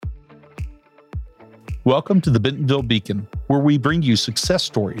Welcome to the Bentonville Beacon, where we bring you success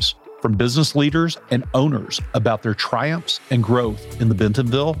stories from business leaders and owners about their triumphs and growth in the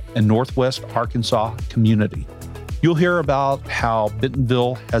Bentonville and Northwest Arkansas community. You'll hear about how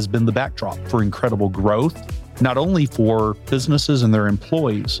Bentonville has been the backdrop for incredible growth, not only for businesses and their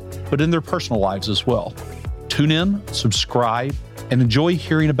employees, but in their personal lives as well. Tune in, subscribe, and enjoy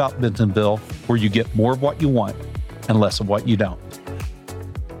hearing about Bentonville, where you get more of what you want and less of what you don't.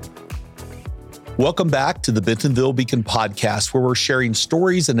 Welcome back to the Bentonville Beacon podcast, where we're sharing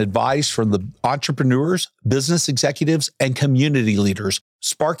stories and advice from the entrepreneurs, business executives, and community leaders,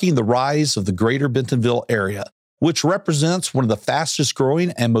 sparking the rise of the greater Bentonville area, which represents one of the fastest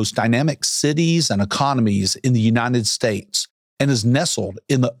growing and most dynamic cities and economies in the United States, and is nestled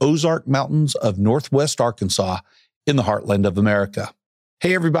in the Ozark Mountains of Northwest Arkansas in the heartland of America.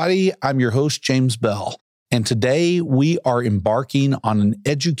 Hey everybody, I'm your host, James Bell, and today we are embarking on an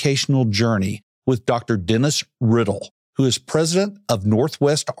educational journey with Dr. Dennis Rittle, who is president of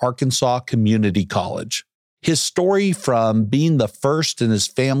Northwest Arkansas Community College. His story from being the first in his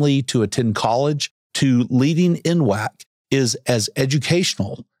family to attend college to leading NWACC is as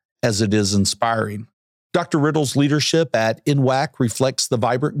educational as it is inspiring. Dr. Rittle's leadership at NWACC reflects the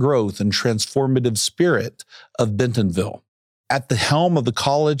vibrant growth and transformative spirit of Bentonville. At the helm of the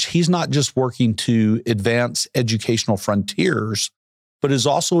college, he's not just working to advance educational frontiers, but is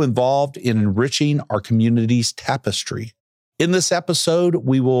also involved in enriching our community's tapestry. In this episode,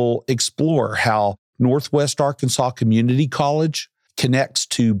 we will explore how Northwest Arkansas Community College connects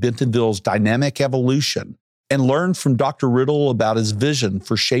to Bentonville's dynamic evolution and learn from Dr. Rittle about his vision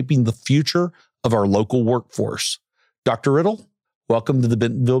for shaping the future of our local workforce. Dr. Rittle, welcome to the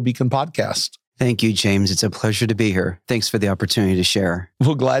Bentonville Beacon podcast. Thank you, James. It's a pleasure to be here. Thanks for the opportunity to share.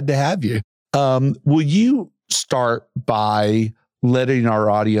 Well, glad to have you. Will you start by letting our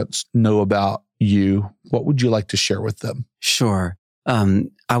audience know about you? What would you like to share with them? Sure.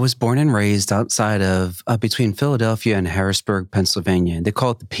 I was born and raised outside of between Philadelphia and Harrisburg, Pennsylvania. They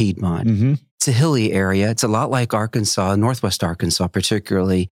call it the Piedmont. Mm-hmm. It's a hilly area. It's a lot like Arkansas, Northwest Arkansas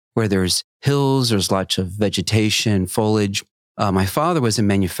particularly, where there's hills, there's lots of vegetation, foliage. My father was in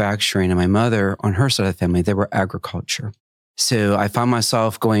manufacturing, and my mother, on her side of the family, they were agriculture. So I found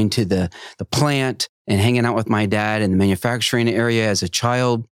myself going to the plant and hanging out with my dad in the manufacturing area as a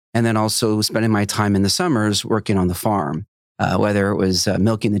child, and then also spending my time in the summers working on the farm, whether it was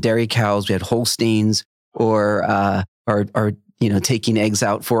milking the dairy cows, we had Holsteins, or taking eggs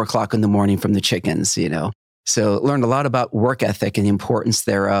out 4 o'clock in the morning from the chickens, So learned a lot about work ethic and the importance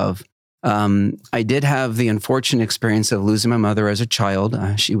thereof. I did have the unfortunate experience of losing my mother as a child.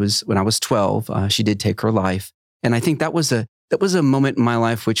 When I was 12, she did take her life. And I think that was a moment in my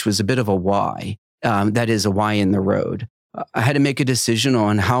life which was a bit of a why. That is a why in the road. I had to make a decision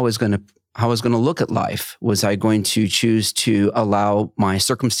on how I was going to look at life. Was I going to choose to allow my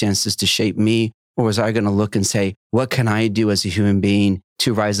circumstances to shape me, or was I going to look and say, what can I do as a human being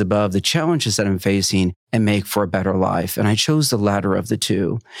to rise above the challenges that I'm facing and make for a better life? And I chose the latter of the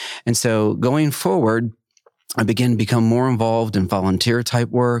two. And so going forward, I began to become more involved in volunteer type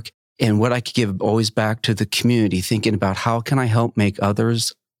work and what I could give always back to the community, thinking about how can I help make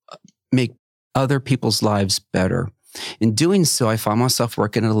other people's lives better. In doing so, I found myself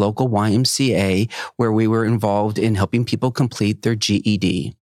working at a local YMCA where we were involved in helping people complete their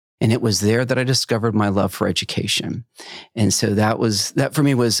GED. And it was there that I discovered my love for education. And so that for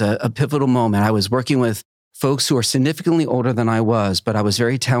me was a pivotal moment. I was working with folks who are significantly older than I was, but I was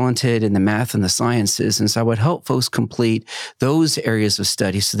very talented in the math and the sciences. And so I would help folks complete those areas of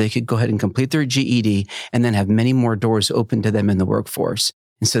study so they could go ahead and complete their GED and then have many more doors open to them in the workforce.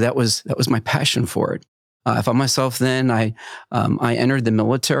 And so that was my passion for it. I found myself then, I entered the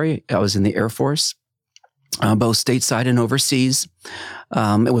military. I was in the Air Force, both stateside and overseas.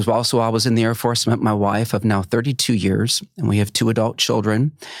 It was also, I was in the Air Force, met my wife of now 32 years, and we have 2 adult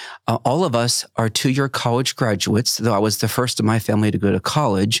children. All of us are 2-year college graduates, though I was the first in my family to go to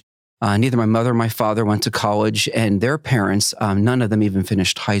college. Neither my mother or my father went to college, and their parents, none of them even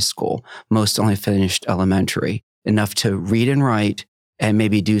finished high school. Most only finished elementary, enough to read and write and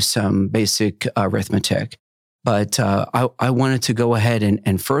maybe do some basic arithmetic. But I wanted to go ahead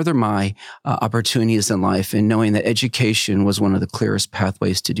and further my opportunities in life, and knowing that education was one of the clearest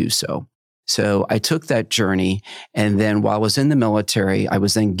pathways to do so. So I took that journey, and then while I was in the military, I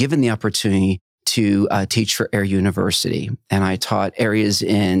was then given the opportunity to teach for Air University. And I taught areas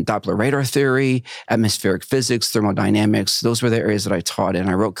in Doppler radar theory, atmospheric physics, thermodynamics. Those were the areas that I taught. And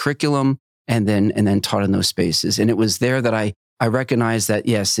I wrote curriculum and then taught in those spaces. And it was there that I recognized that,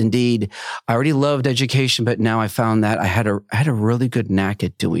 yes, indeed, I already loved education, but now I found that I had a really good knack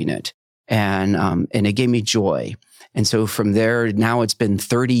at doing it. and it gave me joy. And so from there, now it's been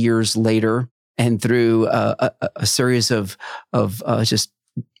 30 years later, and through a series of just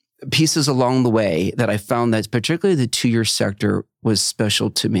pieces along the way, that I found that particularly the 2-year sector was special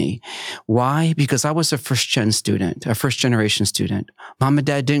to me. Why? Because I was a first-generation student. Mom and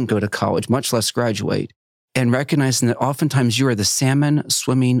dad didn't go to college, much less graduate. And recognizing that oftentimes you are the salmon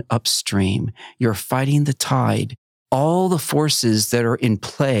swimming upstream. You're fighting the tide. All the forces that are in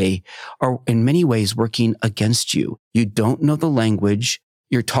play are in many ways working against you. You don't know the language.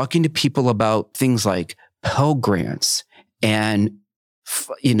 You're talking to people about things like Pell Grants and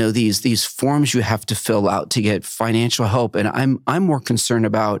these forms you have to fill out to get financial help. And I'm more concerned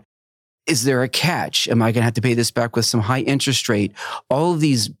about, is there a catch? Am I going to have to pay this back with some high interest rate? All of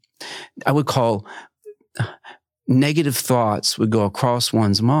these, I would call negative thoughts, would go across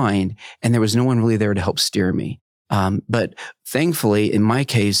one's mind, and there was no one really there to help steer me. But thankfully, in my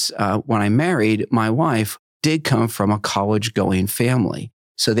case, when I married, my wife did come from a college-going family.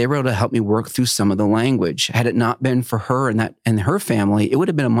 So they were able to help me work through some of the language. Had it not been for her and her family, it would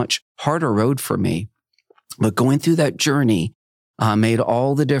have been a much harder road for me. But going through that journey made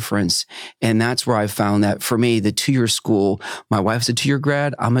all the difference. And that's where I found that for me, the 2-year school, my wife's a 2-year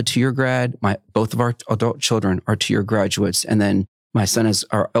grad, I'm a 2-year grad. Both of our adult children are 2-year graduates. And then my son,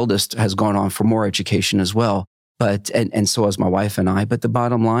 our eldest, has gone on for more education as well. But, and so has my wife and I. But the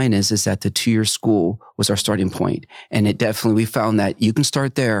bottom line is that the 2-year school was our starting point. And we found that you can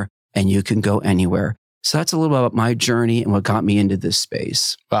start there and you can go anywhere. So that's a little about my journey and what got me into this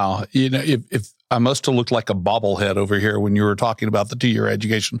space. Wow. If I must have looked like a bobblehead over here when you were talking about the 2-year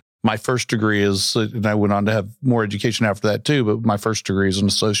education. My first degree is, and I went on to have more education after that too, but my first degree is an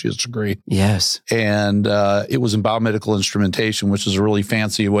associate's degree. Yes. And it was in biomedical instrumentation, which is a really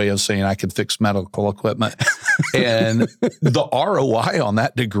fancy way of saying I could fix medical equipment. And the ROI on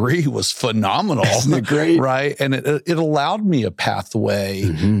that degree was phenomenal. Isn't it great? Right. And it allowed me a pathway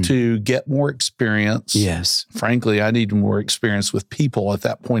to get more experience. Yes. Frankly, I needed more experience with people at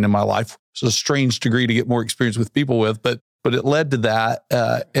that point in my life. It's a strange degree to get more experience with people with, but it led to that,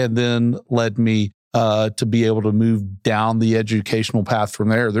 and then led me to be able to move down the educational path from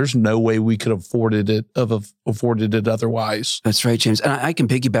there. There's no way we could have afforded it otherwise. That's right, James. And I can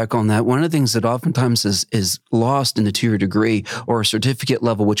piggyback on that. One of the things that oftentimes is lost in the 2-year degree or a certificate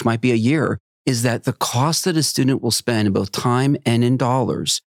level, which might be a year, is that the cost that a student will spend in both time and in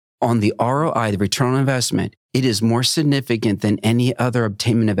dollars on the ROI, the return on investment, it is more significant than any other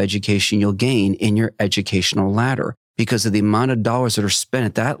obtainment of education you'll gain in your educational ladder, because of the amount of dollars that are spent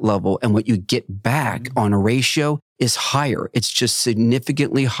at that level, and what you get back on a ratio is higher. It's just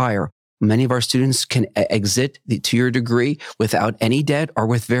significantly higher. Many of our students can exit the 2-year degree without any debt or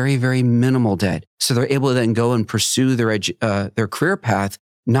with very, very minimal debt. So they're able to then go and pursue their career path,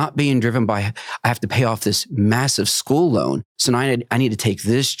 not being driven by, I have to pay off this massive school loan. So now I need to take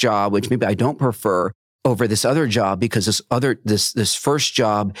this job, which maybe I don't prefer, over this other job, because this first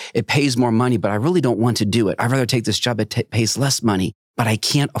job, it pays more money, but I really don't want to do it. I'd rather take this job that pays less money, but I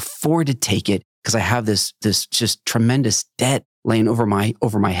can't afford to take it because I have this just tremendous debt laying over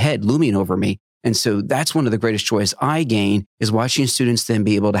my head, looming over me. And so that's one of the greatest joys I gain, is watching students then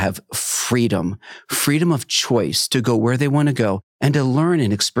be able to have freedom of choice to go where they want to go and to learn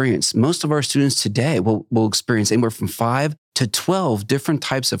and experience. Most of our students today will experience anywhere from 5 to 12 different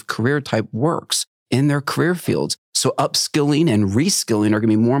types of career type works in their career fields. So upskilling and reskilling are going to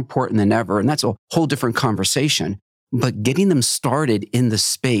be more important than ever. And that's a whole different conversation. But getting them started in the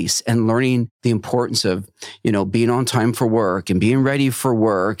space and learning the importance of, being on time for work and being ready for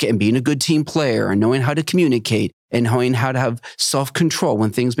work and being a good team player and knowing how to communicate and knowing how to have self-control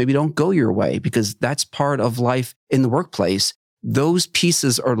when things maybe don't go your way, because that's part of life in the workplace. Those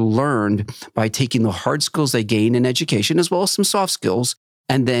pieces are learned by taking the hard skills they gain in education, as well as some soft skills,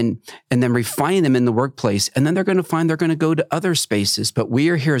 and then refining them in the workplace. And then they're going to find they're going to go to other spaces. But we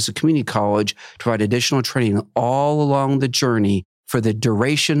are here as a community college to provide additional training all along the journey for the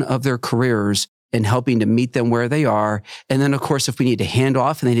duration of their careers and helping to meet them where they are. And then, of course, if we need to hand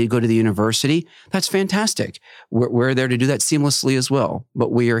off and they need to go to the university, that's fantastic. We're there to do that seamlessly as well.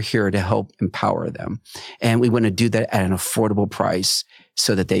 But we are here to help empower them. And we want to do that at an affordable price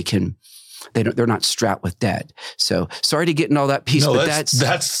so that they're not strapped with debt. So sorry to get in all that piece, but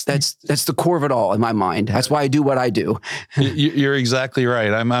that's the core of it all in my mind. That's why I do what I do. You're exactly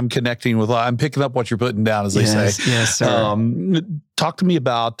right. I'm connecting with, I'm picking up what you're putting down, as they say. Yes, sir. Talk to me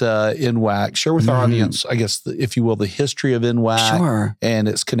about NWACC. Share with our audience, I guess, if you will, the history of NWACC and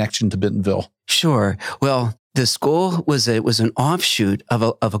its connection to Bentonville. Sure. Well, The school was an offshoot of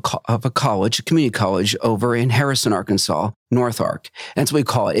a college, a community college over in Harrison, Arkansas, North Ark. That's what we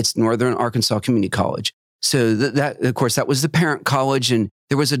call it. It's Northern Arkansas Community College. So that of course, that was the parent college, and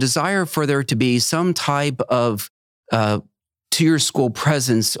there was a desire for there to be some type of two-year school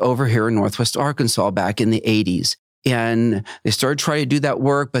presence over here in Northwest Arkansas back in the 80s. And they started trying to do that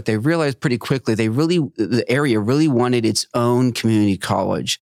work, but they realized pretty quickly the area really wanted its own community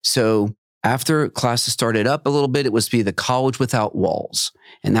college. So after classes started up a little bit, it was to be the college without walls.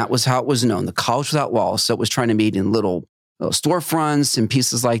 And that was how it was known, the college without walls. So it was trying to meet in little storefronts and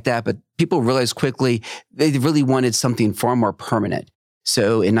pieces like that. But people realized quickly they really wanted something far more permanent.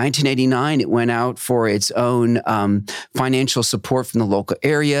 So in 1989, it went out for its own financial support from the local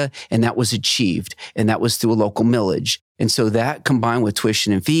area, and that was achieved. And that was through a local millage. And so that combined with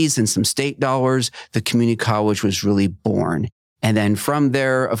tuition and fees and some state dollars, the community college was really born. And then from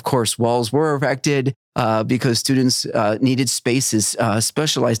there, of course, walls were erected because students needed spaces,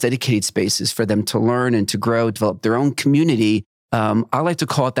 specialized, dedicated spaces for them to learn and to grow, develop their own community. I like to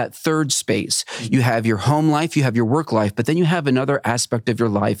call it that third space. You have your home life, you have your work life, but then you have another aspect of your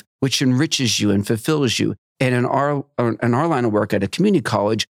life which enriches you and fulfills you. And in our line of work at a community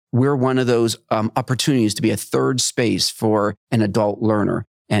college, we're one of those opportunities to be a third space for an adult learner.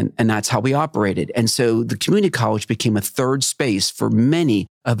 And that's how we operated. And so the community college became a third space for many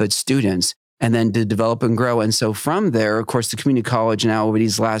of its students, and then to develop and grow. And so from there, of course, the community college now over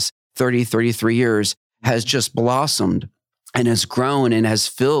these last 33 years has just blossomed and has grown and has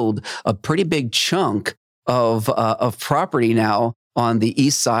filled a pretty big chunk of property now on the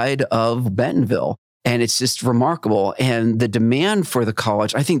east side of Bentonville. And it's just remarkable. And the demand for the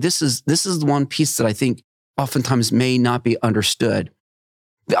college, I think this is the one piece that I think oftentimes may not be understood.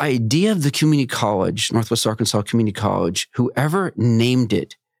 The idea of the community college, Northwest Arkansas Community College, whoever named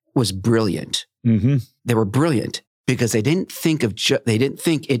it was brilliant. Mm-hmm. They were brilliant because they didn't think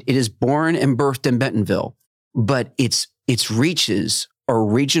it is born and birthed in Bentonville, but its reaches are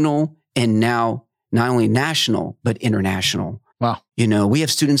regional and now not only national, but international. Wow. We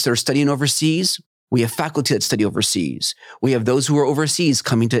have students that are studying overseas. We have faculty that study overseas. We have those who are overseas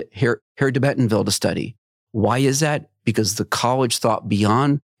coming to here to Bentonville to study. Why is that? Because the college thought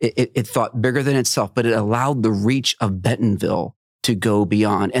beyond, it thought bigger than itself, but it allowed the reach of Bentonville to go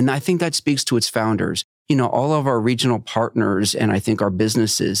beyond. And I think that speaks to its founders. All of our regional partners and I think our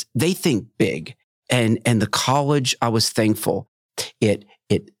businesses, they think big. And the college, I was thankful. It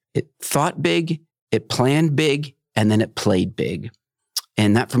thought big, it planned big, and then it played big.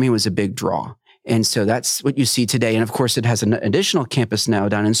 And that for me was a big draw. And so that's what you see today. And of course, it has an additional campus now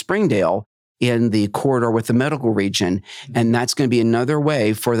down in Springdale in the corridor with the medical region. And that's going to be another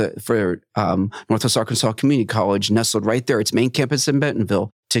way for Northwest Arkansas Community College, nestled right there, its main campus in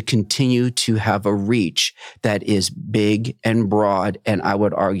Bentonville, to continue to have a reach that is big and broad, and I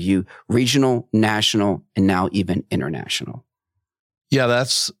would argue regional, national, and now even international. Yeah,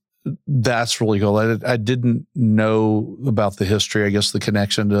 that's really cool. I didn't know about the history, I guess the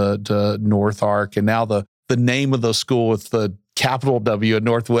connection to North Ark, and now the name of the school with the capital W in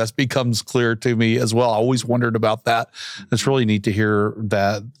Northwest becomes clear to me as well. I always wondered about that. It's really neat to hear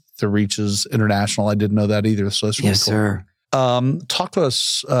that the reach is international. I didn't know that either. So that's really yes, cool. Sir. Talk to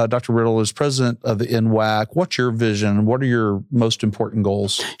us, Dr. Rittle, as president of the NWACC. What's your vision? What are your most important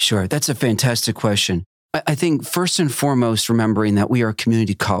goals? Sure. That's a fantastic question. I think first and foremost, remembering that we are a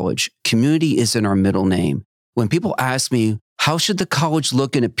community college. Community is in our middle name. When people ask me, how should the college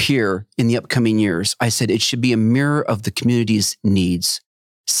look and appear in the upcoming years? I said it should be a mirror of the community's needs.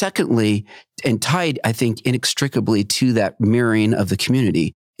 Secondly, and tied, I think, inextricably to that mirroring of the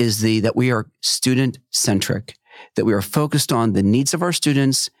community, is that we are student-centric, that we are focused on the needs of our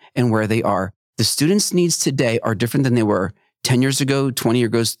students and where they are. The students' needs today are different than they were 10 years ago, 20 years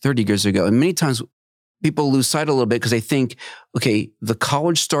ago, 30 years ago. And many times people lose sight a little bit because they think, okay, the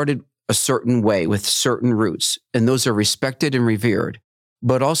college started a certain way with certain roots, and those are respected and revered,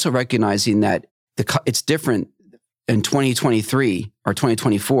 but also recognizing that it's different in 2023 or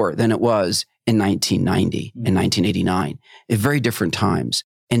 2024 than it was in 1990 and 1989, at very different times.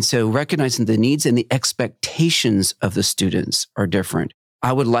 And so recognizing the needs and the expectations of the students are different.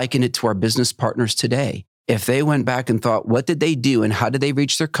 I would liken it to our business partners today. If they went back and thought, what did they do and how did they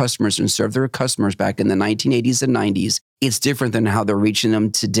reach their customers and serve their customers back in the 1980s and 90s, it's different than how they're reaching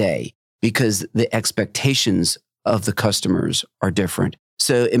them today because the expectations of the customers are different.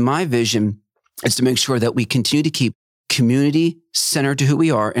 So in my vision, it's to make sure that we continue to keep community centered to who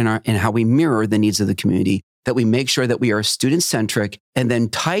we are and how we mirror the needs of the community, that we make sure that we are student-centric, and then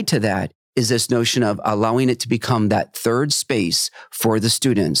tied to that is this notion of allowing it to become that third space for the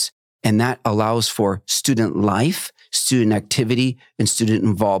students. And that allows for student life, student activity, and student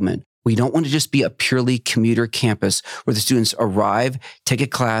involvement. We don't want to just be a purely commuter campus where the students arrive, take a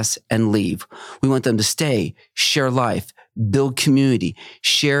class, and leave. We want them to stay, share life, build community,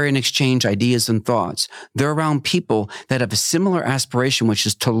 share and exchange ideas and thoughts. They're around people that have a similar aspiration, which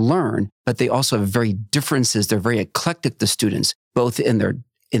is to learn, but they also have very differences. They're very eclectic, the students, both in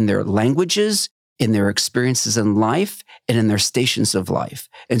their languages, in their experiences in life, and in their stations of life.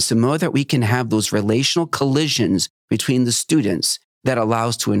 And so more that we can have those relational collisions between the students that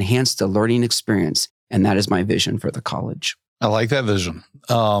allows to enhance the learning experience. And that is my vision for the college. I like that vision.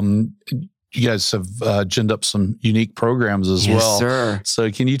 You guys have ginned up some unique programs as well. Yes, sir. So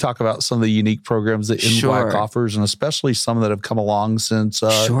can you talk about some of the unique programs that NWACC offers, and especially some that have come along since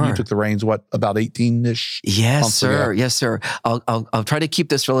you took the reins, about 18-ish months sir. ago? Yes, sir. I'll try to keep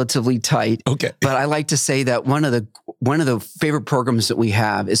this relatively tight. Okay. But I like to say that one of the favorite programs that we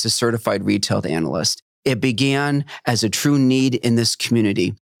have is a certified retail analyst. It began as a true need in this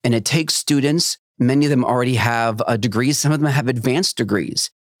community, and it takes students. Many of them already have degrees. Some of them have advanced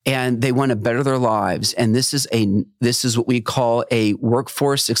degrees, and they want to better their lives. And this is what we call a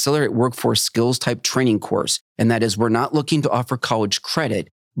accelerated workforce skills type training course. And that is, we're not looking to offer college credit,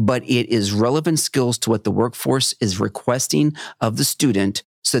 but it is relevant skills to what the workforce is requesting of the student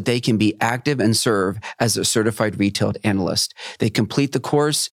so that they can be active and serve as a certified retail analyst. They complete the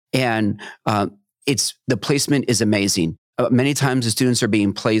course, and the placement is amazing. Many times the students are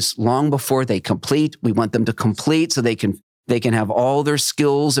being placed long before they complete. We want them to complete so they can have all their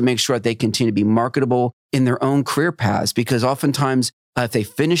skills and make sure that they continue to be marketable in their own career paths. Because oftentimes, if they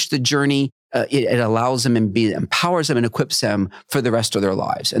finish the journey, it allows them and empowers them and equips them for the rest of their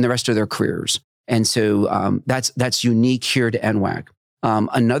lives and the rest of their careers. And so that's unique here to NWACC.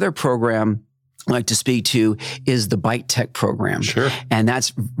 Another program I'd like to speak to is the Bike Tech program. Sure. And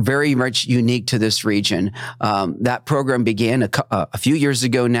that's very much unique to this region. That program began a few years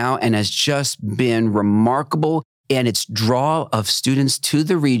ago now and has just been remarkable. And its draw of students to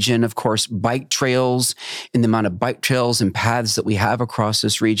the region, of course, bike trails, and the amount of bike trails and paths that we have across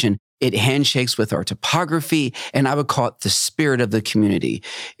this region. It handshakes with our topography, and I would call it the spirit of the community.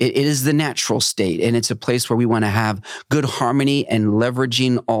 It is the natural state, and it's a place where we want to have good harmony and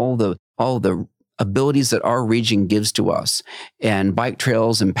leveraging all the abilities that our region gives to us. And bike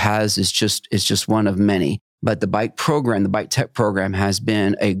trails and paths is just one of many. But the Bike Tech program has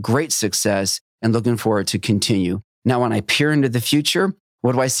been a great success, and looking forward to continue. Now, when I peer into the future,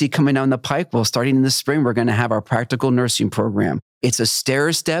 what do I see coming down the pike? Well, starting in the spring, we're going to have our practical nursing program. It's a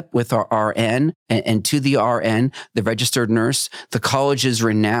stair step with our RN, and to the RN, the registered nurse. The college is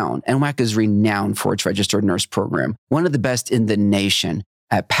renowned. NWACC is renowned for its registered nurse program, one of the best in the nation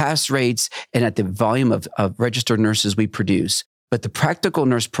at pass rates and at the volume of registered nurses we produce. But the practical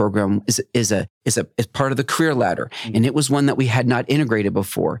nurse program is part of the career ladder. And it was one that we had not integrated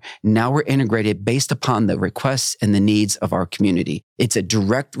before. Now we're integrated based upon the requests and the needs of our community. It's a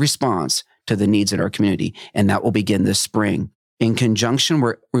direct response to the needs in our community. And that will begin this spring. In conjunction,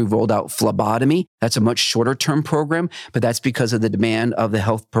 we rolled out phlebotomy. That's a much shorter term program, but that's because of the demand of the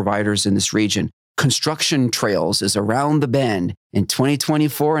health providers in this region. Construction Trails is around the bend. In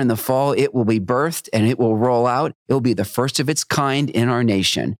 2024, in the fall, it will be birthed and it will roll out. It will be the first of its kind in our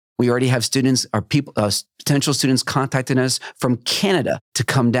nation. We already have potential students contacting us from Canada to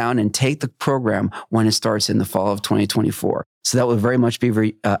come down and take the program when it starts in the fall of 2024. So that would very much be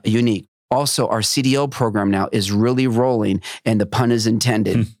very unique. Also, our CDL program now is really rolling, and the pun is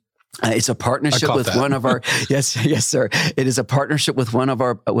intended. It's a partnership with one of our yes, sir. It is a partnership with one of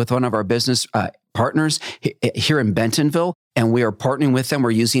our business partners here in Bentonville, and we are partnering with them.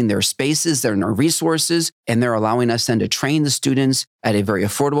 We're using their spaces, their resources, and they're allowing us then to train the students at a very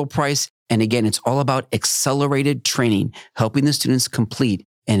affordable price. And again, it's all about accelerated training, helping the students complete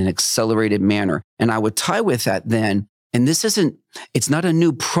in an accelerated manner. And I would tie with that then. And it's not a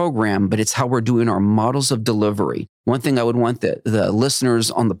new program, but it's how we're doing our models of delivery. One thing I would want the listeners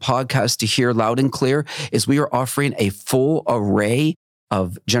on the podcast to hear loud and clear is we are offering a full array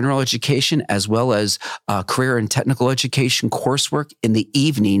of general education as well as career and technical education coursework in the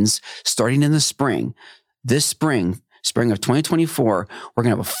evenings starting in the spring. This spring of 2024, we're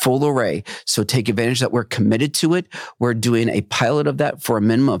going to have a full array. So take advantage that we're committed to it. We're doing a pilot of that for a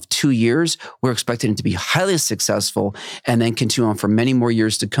minimum of 2 years. We're expecting it to be highly successful and then continue on for many more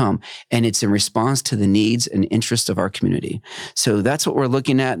years to come. And it's in response to the needs and interests of our community. So that's what we're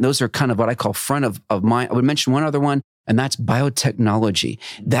looking at. And those are kind of what I call front of mind. I would mention one other one, and that's biotechnology.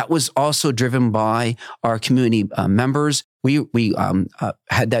 That was also driven by our community members. We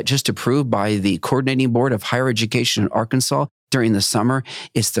had that just approved by the Coordinating Board of Higher Education in Arkansas during the summer.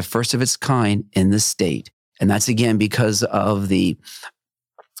 It's the first of its kind in the state. And that's again because of the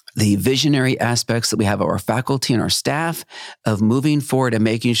visionary aspects that we have of our faculty and our staff of moving forward and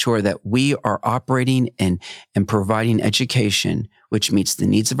making sure that we are operating and providing education, which meets the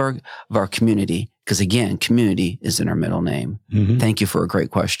needs of our community. Because again, community is in our middle name. Mm-hmm. Thank you for a great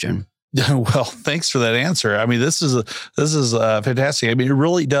question. Well, thanks for that answer. I mean, this is fantastic. I mean, it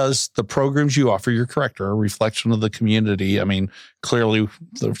really does. The programs you offer, you're correct, are a reflection of the community. I mean, clearly,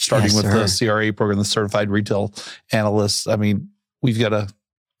 starting with the CRA program, the Certified Retail Analysts. I mean, we've got a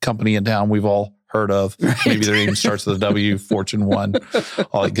company in town we've all heard of. Right. Maybe their name starts with a W, Fortune 1,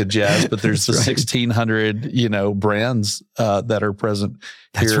 all that good jazz. But there's the 1,600, brands that are present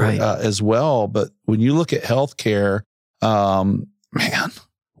here as well. But when you look at healthcare, man,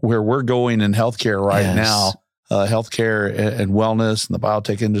 where we're going in healthcare right now, healthcare and wellness and the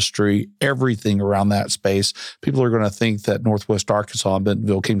biotech industry, everything around that space, people are going to think that Northwest Arkansas and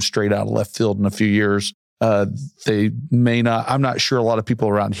Bentonville came straight out of left field in a few years. They may not, I'm not sure a lot of people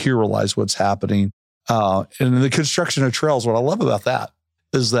around here realize what's happening. And the construction of trails, what I love about that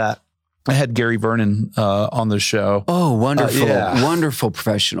is that I had Gary Vernon on the show. Oh, wonderful. Wonderful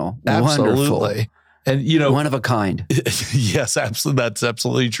professional. Absolutely. Wonderful. And, one of a kind. Yes, absolutely. That's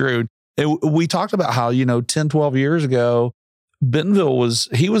absolutely true. And we talked about how, 10, 12 years ago, Bentonville was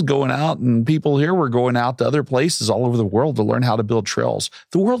going out and people here were going out to other places all over the world to learn how to build trails.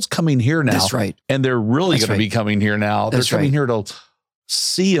 The world's coming here now. That's right. And they're really going to be coming here now. They're coming here to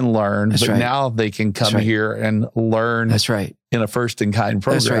see and learn, but now they can come here and learn. That's right. In a first-in-kind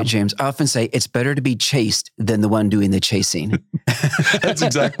program. That's right, James. I often say it's better to be chased than the one doing the chasing. That's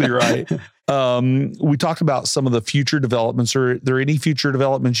exactly right. We talked about some of the future developments. Are there any future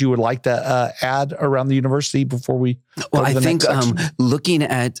developments you would like to add around the university before we Well, I think looking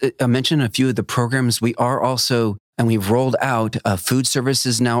at, I mentioned a few of the programs. We are also, and we've rolled out food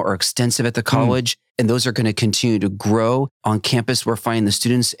services now are extensive at the college, and those are going to continue to grow on campus. We're finding the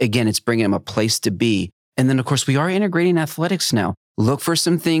students, again, it's bringing them a place to be. And then, of course, we are integrating athletics now. Look for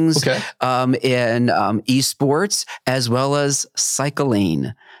some things in esports as well as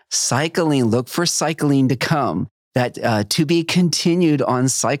cycling. Look for cycling to come. That to be continued on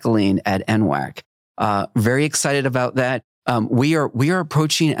cycling at NWACC. Very excited about that. We are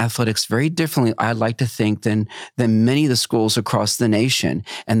approaching athletics very differently, I'd like to think, than many of the schools across the nation.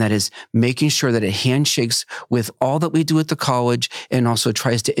 And that is making sure that it handshakes with all that we do at the college and also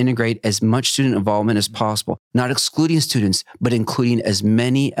tries to integrate as much student involvement as possible, not excluding students, but including as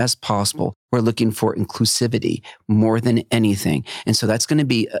many as possible. We're looking for inclusivity more than anything. And so it's going to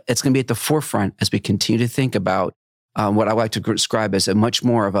be at the forefront as we continue to think about what I like to describe as a much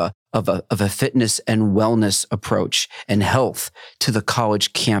more of a fitness and wellness approach and health to the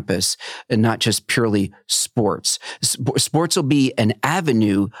college campus, and not just purely sports. Sports will be an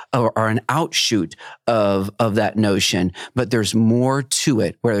avenue or an outshoot of that notion, but there's more to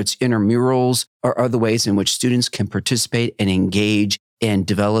it, whether it's intramurals or other ways in which students can participate and engage in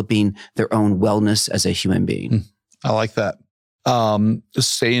developing their own wellness as a human being. I like that.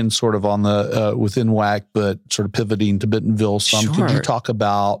 Just staying sort of on the within NWACC, but sort of pivoting to Bentonville some. Sure. Could you talk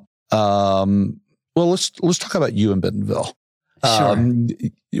about? Let's talk about you in Bentonville. Sure.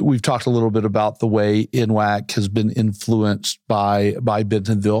 We've talked a little bit about the way NWACC has been influenced by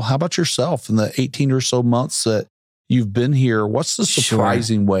Bentonville. How about yourself in the 18 or so months that you've been here? What's the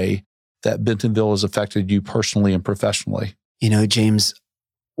surprising way that Bentonville has affected you personally and professionally? James,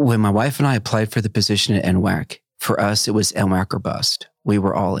 when my wife and I applied for the position at NWACC, for us, it was NWACC or bust. We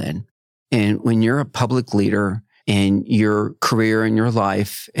were all in. And when you're a public leader in your career and your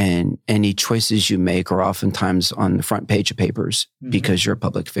life, and any choices you make are oftentimes on the front page of papers because you're a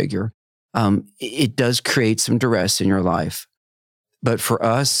public figure, it does create some duress in your life. But for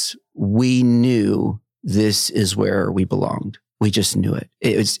us, we knew this is where we belonged. We just knew it.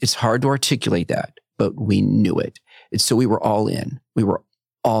 It's hard to articulate that, but we knew it. So we were all in.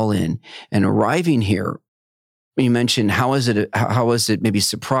 And arriving here, you mentioned how was it maybe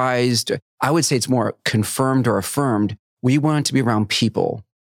surprised? I would say it's more confirmed or affirmed. We wanted to be around people.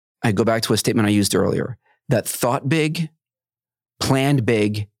 I go back to a statement I used earlier that thought big, planned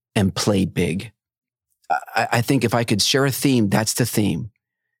big, and played big. I think if I could share a theme, that's the theme.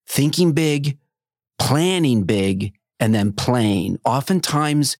 Thinking big, planning big, and then playing.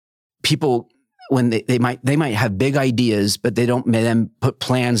 Oftentimes people, when they might have big ideas, but they don't then put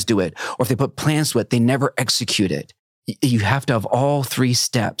plans to it. Or if they put plans to it, they never execute it. You have to have all three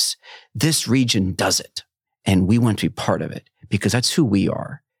steps. This region does it. And we want to be part of it because that's who we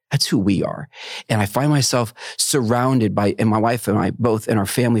are. That's who we are. And I find myself surrounded by, and my wife and I both in our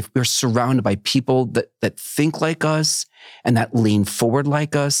family, we're surrounded by people that think like us and that lean forward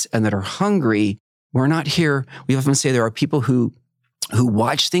like us and that are hungry. We're not here. We often say there are people who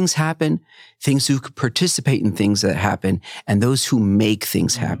watch things happen, things who participate in things that happen, and those who make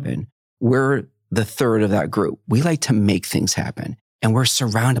things happen. We're the third of that group. We like to make things happen, and we're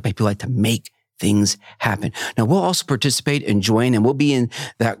surrounded by people who like to make things happen. Now, we'll also participate and join, and we'll be in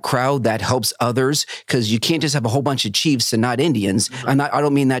that crowd that helps others, because you can't just have a whole bunch of chiefs and not Indians. I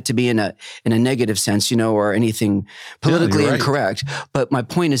don't mean that to be in a negative sense, or anything politically incorrect. But my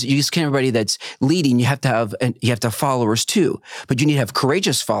point is, you just can't have everybody that's leading. You have to have followers too, but you need to have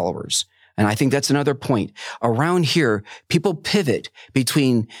courageous followers. And I think that's another point. Around here, people pivot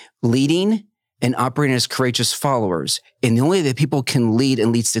between leading and operating as courageous followers. And the only way that people can lead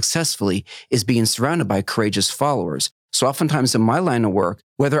and lead successfully is being surrounded by courageous followers. So oftentimes in my line of work,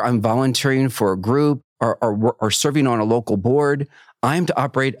 whether I'm volunteering for a group or serving on a local board, I'm to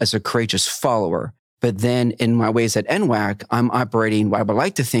operate as a courageous follower. But then in my ways at NWACC, I'm operating what I would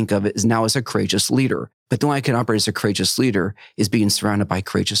like to think of it as now as a courageous leader. But the way I can operate as a courageous leader is being surrounded by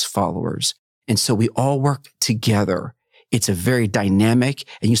courageous followers. And so we all work together. It's a very dynamic,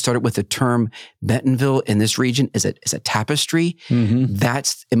 and you started with the term Bentonville in this region is a tapestry. Mm-hmm.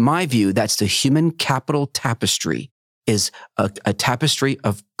 That's, in my view, that's the human capital tapestry, is a tapestry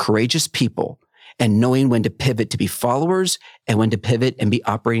of courageous people and knowing when to pivot to be followers and when to pivot and be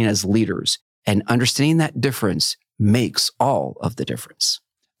operating as leaders. And understanding that difference makes all of the difference.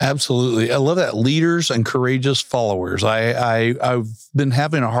 Absolutely. I love that. Leaders and courageous followers. I've been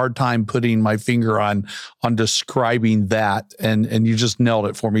having a hard time putting my finger on describing that, and you just nailed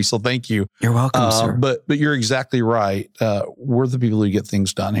it for me. So thank you. You're welcome, sir. But you're exactly right. We're the people who get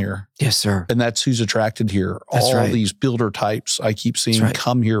things done here. Yes, sir. And that's who's attracted here. That's all right. These builder types I keep seeing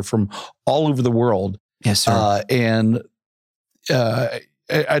come here from all over the world. Yes, sir.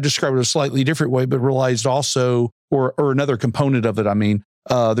 I described it a slightly different way, but realized also, or another component of it,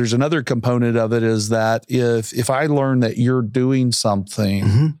 there's another component of it is that if I learn that you're doing something,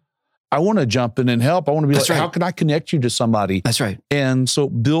 mm-hmm. I want to jump in and help. I want to be how can I connect you to somebody? That's right. And so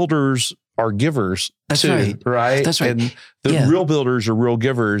builders are givers too, right? That's right. And the real builders are real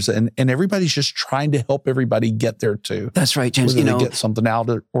givers, and everybody's just trying to help everybody get there too. That's right, James. Whether they get something out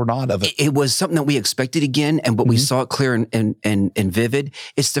or not of it. It was something that we expected again, and but we saw it clear and vivid.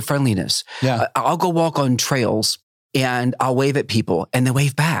 It's the friendliness. Yeah. I'll go walk on trails and I'll wave at people and they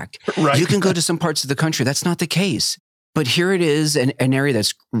wave back. Right. You can go to some parts of the country. That's not the case. But here it is, an area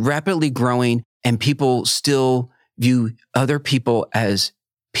that's rapidly growing, and people still view other people as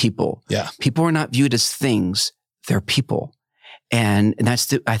people. Yeah. People are not viewed as things. They're people. And I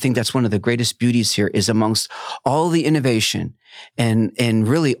think that's one of the greatest beauties here, is amongst all the innovation and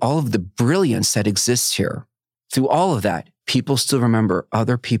really all of the brilliance that exists here. Through all of that, people still remember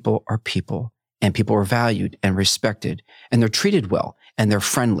other people are people, and people are valued and respected, and they're treated well, and they're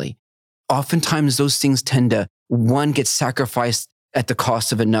friendly. Oftentimes those things tend to, one gets sacrificed at the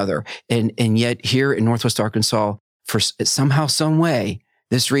cost of another. And yet here in Northwest Arkansas, for somehow, some way,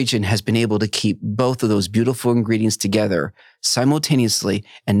 this region has been able to keep both of those beautiful ingredients together simultaneously,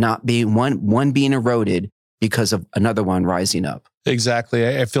 and not being one being eroded because of another one rising up. Exactly.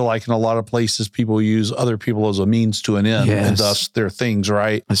 I feel like in a lot of places, people use other people as a means to an end, and thus their things,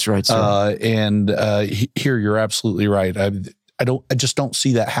 right? That's right, sir. Here you're absolutely right. I just don't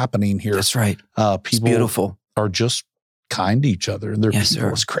see that happening here. That's right. People it's beautiful. Are just kind to each other, and their people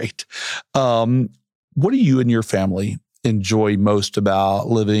sir. Is great. What do you and your family enjoy most about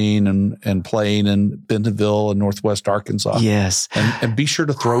living and playing in Bentonville and Northwest Arkansas? Yes. And be sure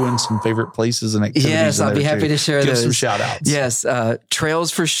to throw in some favorite places and activities. Yes, I'll be happy to share Give those. some shout outs. Yes.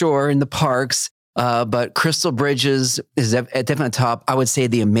 Trails for sure in the parks, but Crystal Bridges is at definitely top. I would say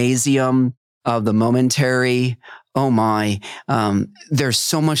the Amazium, the Momentary. Oh my, there's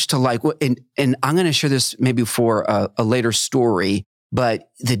so much to like. And I'm going to share this maybe for a later story, but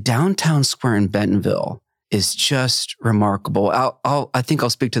the downtown square in Bentonville is just remarkable. I think I'll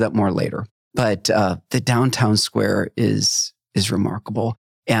speak to that more later. But the downtown square is remarkable,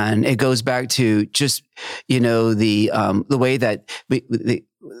 and it goes back to just the way that the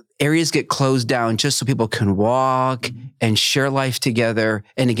areas get closed down just so people can walk and share life together.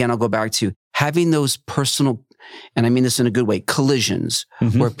 And again, I'll go back to having those personal, and I mean this in a good way, collisions,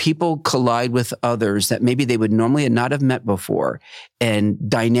 where people collide with others that maybe they would normally not have met before, and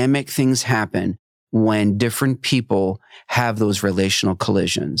dynamic things happen when different people have those relational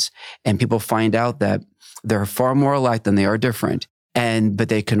collisions, and people find out that they're far more alike than they are different, but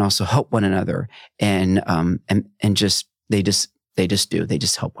they can also help one another, and They just do. They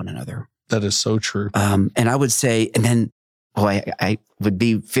just help one another. That is so true. And I would say, and then, I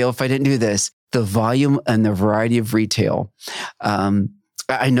would fail if I didn't do this, the volume and the variety of retail.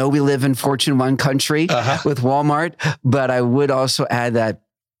 I know we live in Fortune 1 country with Walmart, but I would also add that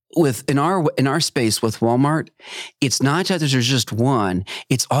in our space with Walmart, it's not that there's just one.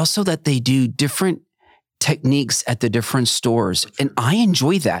 It's also that they do different techniques at the different stores. And I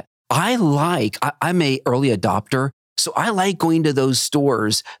enjoy that. I'm a early adopter. So I like going to those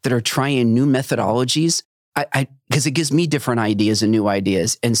stores that are trying new methodologies because it gives me different ideas and new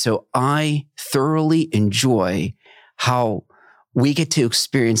ideas. And so I thoroughly enjoy how we get to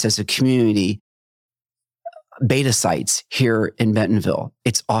experience as a community beta sites here in Bentonville.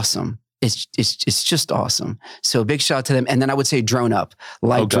 It's awesome. It's just awesome. So big shout out to them. And then I would say Drone Up,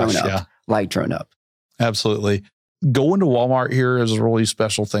 like Drone Up. Absolutely. Going to Walmart here is a really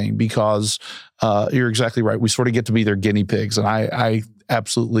special thing because you're exactly right. We sort of get to be their guinea pigs. And I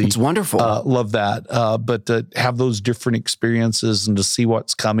absolutely it's wonderful. Love that. But to have those different experiences and to see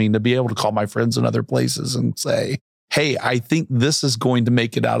what's coming, to be able to call my friends in other places and say, hey, I think this is going to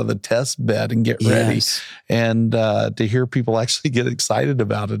make it out of the test bed and get ready. Yes. And to hear people actually get excited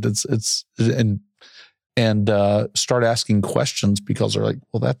about it, and start asking questions because they're like,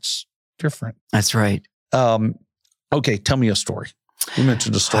 well, that's different. That's right. Okay, tell me a story. You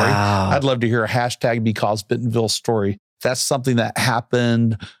mentioned a story. Wow. I'd love to hear a hashtag because Bentonville story. That's something that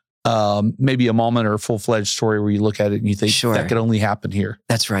happened, maybe a moment or a full-fledged story where you look at it and you think that could only happen here.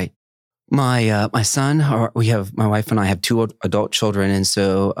 That's right. My son, my wife and I have 2 adult children. And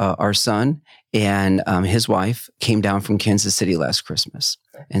so our son and his wife came down from Kansas City last Christmas.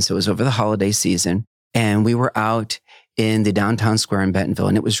 And so it was over the holiday season. And we were out in the downtown square in Bentonville,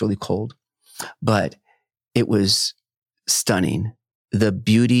 and it was really cold. But it was stunning. The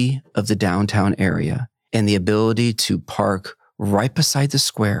beauty of the downtown area and the ability to park right beside the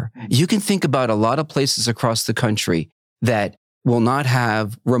square. You can think about a lot of places across the country that will not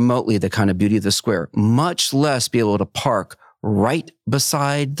have remotely the kind of beauty of the square, much less be able to park right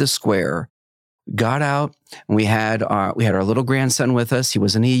beside the square. Got out, and we had our little grandson with us. He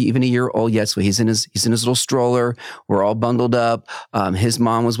wasn't even a year old yet, so he's in his little stroller. We're all bundled up. His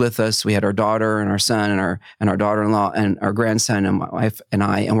mom was with us. We had our daughter and our son and our daughter-in-law and our grandson and my wife and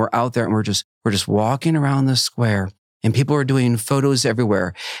I, and we're out there and we're just walking around the square. And people were doing photos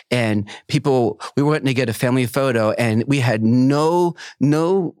everywhere. And we went to get a family photo, and we had no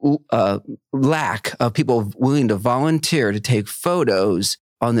lack of people willing to volunteer to take photos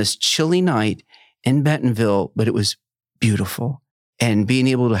on this chilly night in Bentonville, but it was beautiful. And being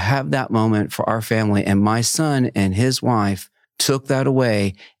able to have that moment for our family, and my son and his wife took that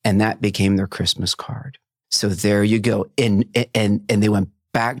away, and that became their Christmas card. So there you go. And they went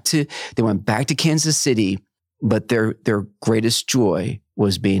back to Kansas City. But their greatest joy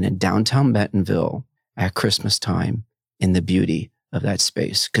was being in downtown Bentonville at Christmas time in the beauty of that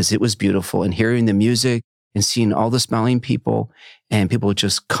space, because it was beautiful, and hearing the music and seeing all the smiling people and people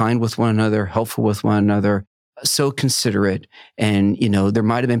just kind with one another, helpful with one another, so considerate. And, there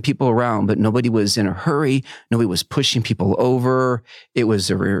might have been people around, but nobody was in a hurry. Nobody was pushing people over. It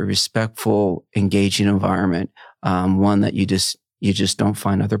was a very respectful, engaging environment, one that you just don't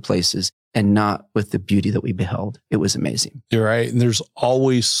find other places. And not with the beauty that we beheld. It was amazing. You're right. And there's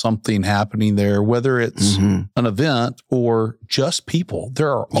always something happening there, whether it's an event or just people. There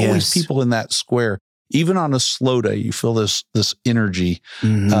are always people in that square. Even on a slow day, you feel this energy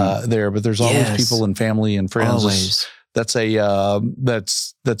there. But there's always people and family and friends. Always. That's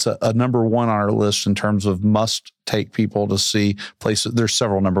a number one on our list in terms of must take people to see places. There's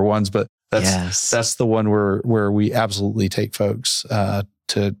several number ones, but that's the one where we absolutely take folks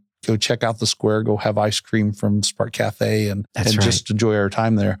to go check out the square, go have ice cream from Spark Cafe and just enjoy our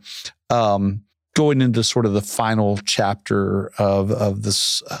time there. Going into sort of the final chapter of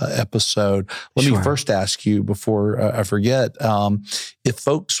this episode, let me first ask you before I forget, if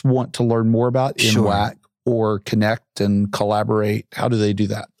folks want to learn more about NWACC or connect and collaborate, how do they do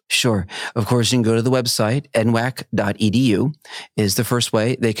that? Sure. Of course, you can go to the website, nwacc.edu is the first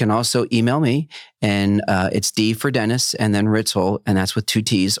way. They can also email me, and it's D for Dennis, and then Rittle, and that's with 2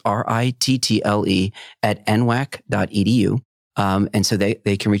 T's, RITTLE at nwacc.edu. And so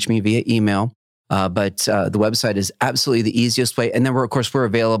they can reach me via email. But the website is absolutely the easiest way. And then we're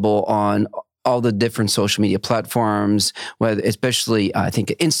available on all the different social media platforms, whether especially I think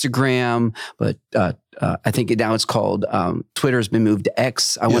Instagram, but I think now it's called Twitter has been moved to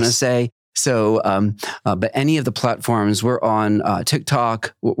X, I want to say. So, but any of the platforms, we're on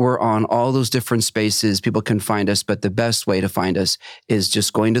TikTok, we're on all those different spaces. People can find us, but the best way to find us is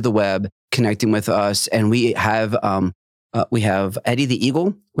just going to the web, connecting with us. And we have We have Eddie the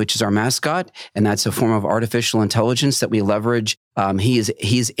Eagle, which is our mascot, and that's a form of artificial intelligence that we leverage.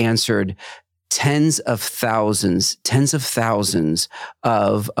 He's answered tens of thousands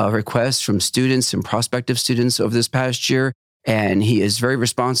of requests from students and prospective students over this past year. And he is very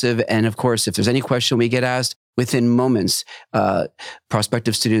responsive. And of course, if there's any question we get asked, within moments,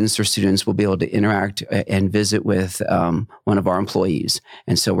 prospective students or students will be able to interact and visit with one of our employees.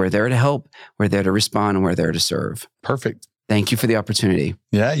 And so we're there to help, we're there to respond, and we're there to serve. Perfect. Thank you for the opportunity.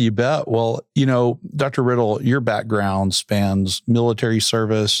 Yeah, you bet. Well, Dr. Rittle, your background spans military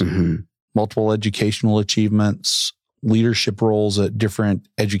service, multiple educational achievements, leadership roles at different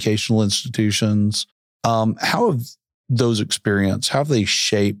educational institutions. How have those experiences, how have they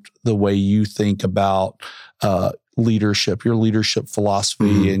shaped the way you think about leadership, your leadership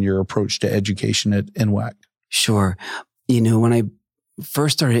philosophy and your approach to education at NWACC? Sure. When I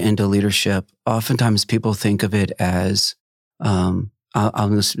first started into leadership, oftentimes people think of it as, I'll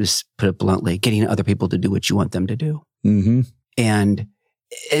just put it bluntly, getting other people to do what you want them to do. And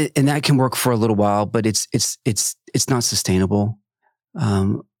that can work for a little while, but it's not sustainable.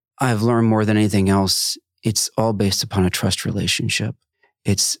 I've learned more than anything else, it's all based upon a trust relationship.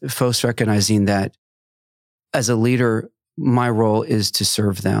 It's folks recognizing that as a leader, my role is to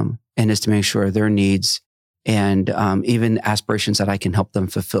serve them and is to make sure their needs and even aspirations that I can help them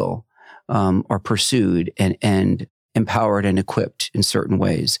fulfill are pursued and empowered and equipped in certain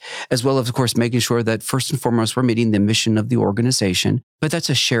ways, as well as, of course, making sure that first and foremost, we're meeting the mission of the organization, but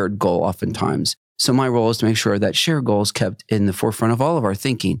that's a shared goal oftentimes. So my role is to make sure that shared goal is kept in the forefront of all of our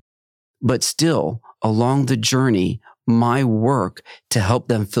thinking, but still along the journey, my work to help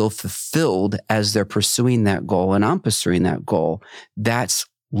them feel fulfilled as they're pursuing that goal and I'm pursuing that goal. That's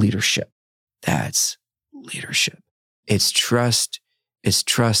leadership. That's leadership. It's trust. It's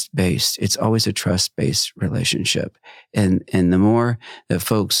trust-based. It's always a trust-based relationship. And the more that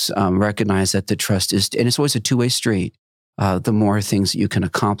folks recognize that the trust is, and it's always a two-way street, the more things that you can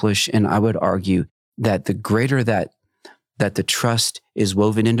accomplish. And I would argue that the greater that the trust is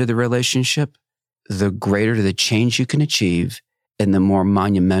woven into the relationship, the greater the change you can achieve and the more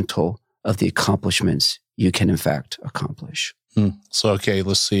monumental of the accomplishments you can in fact accomplish. So, okay,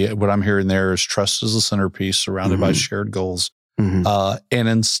 let's see. What I'm hearing there is trust is the centerpiece surrounded by shared goals. And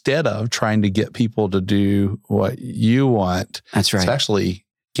instead of trying to get people to do what you want, that's right. It's actually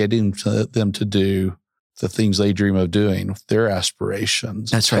getting them to do the things they dream of doing, their aspirations.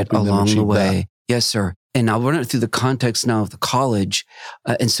 That's right. Along the way. Yes, sir. And I'll run it through the context now of the college.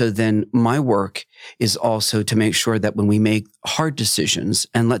 And so then my work is also to make sure that when we make hard decisions,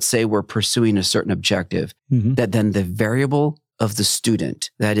 and let's say we're pursuing a certain objective, that then the variable of the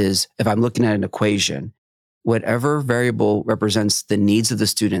student, that is, if I'm looking at an equation, whatever variable represents the needs of the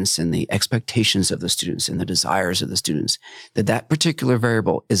students and the expectations of the students and the desires of the students, that particular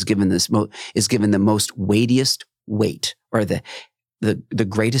variable is given the most weightiest weight, or the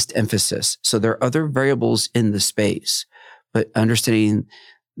greatest emphasis. So there are other variables in the space, but understanding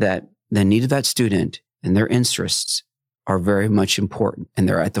that the need of that student and their interests are very much important, and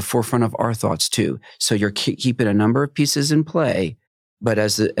they're at the forefront of our thoughts too. So you're keeping a number of pieces in play, but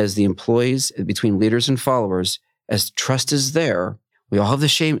as the employees, between leaders and followers, as trust is there, we all have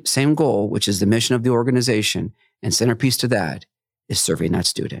the same goal, which is the mission of the organization, and centerpiece to that is serving that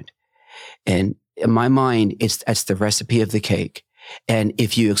student. And in my mind, that's the recipe of the cake. And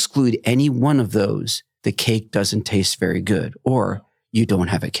if you exclude any one of those, the cake doesn't taste very good, or you don't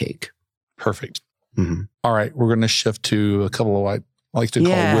have a cake. Perfect. All right. We're going to shift to a couple of what I like to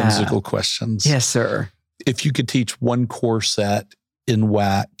call whimsical questions. Yes, sir. If you could teach one course at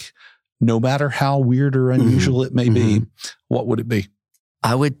NWACC, no matter how weird or unusual it may be, what would it be?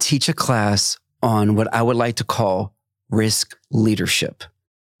 I would teach a class on what I would like to call risk leadership.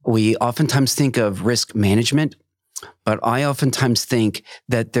 We oftentimes think of risk management, but I oftentimes think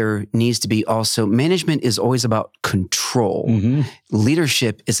that there needs to be also, management is always about control.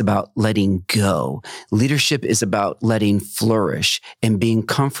 Leadership is about letting go. Leadership is about letting flourish and being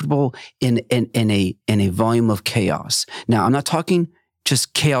comfortable in a volume of chaos. Now, I'm not talking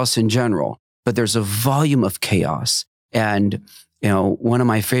just chaos in general, but there's a volume of chaos. And one of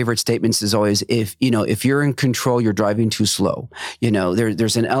my favorite statements is always, if you're in control, you're driving too slow.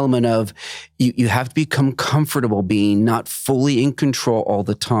 There's an element of you have to become comfortable being not fully in control all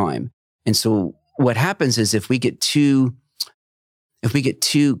the time. And so what happens is if we get too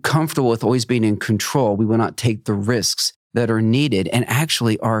comfortable with always being in control, we will not take the risks that are needed and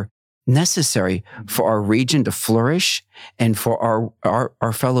actually are necessary for our region to flourish and for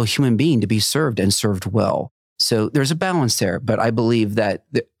our fellow human being to be served and served well. So there's a balance there, but I believe that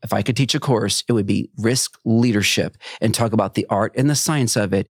if I could teach a course, it would be risk leadership and talk about the art and the science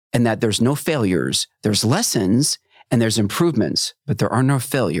of it, and that there's no failures. There's lessons and there's improvements, but there are no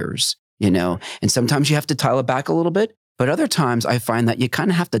failures, and sometimes you have to dial it back a little bit, but other times I find that you kind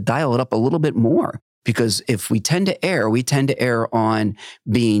of have to dial it up a little bit more, because if we tend to err on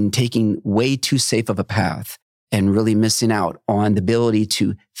taking way too safe of a path and really missing out on the ability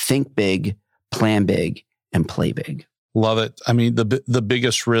to think big, plan big, and play big. Love it. I mean, the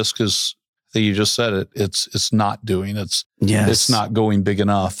biggest risk is that you just said it. It's not doing. It's not going big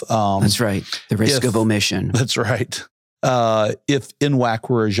enough. That's right. The risk of omission. That's right. If NWACC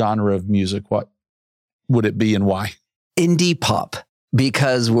were a genre of music, what would it be and why? Indie pop,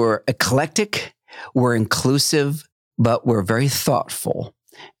 because we're eclectic, we're inclusive, but we're very thoughtful.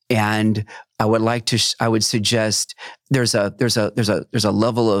 And I would suggest there's a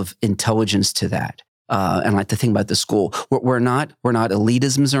level of intelligence to that. And I like to think about the school. We're not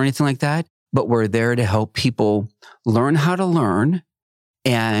elitisms or anything like that, but we're there to help people learn how to learn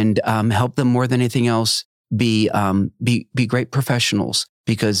and help them more than anything else be great professionals.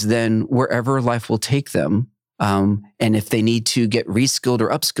 Because then wherever life will take them, and if they need to get reskilled or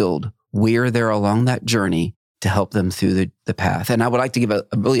upskilled, we're there along that journey to help them through the path. And I would like to give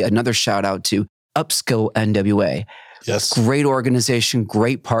another shout out to Upskill NWA. Yes. Great organization,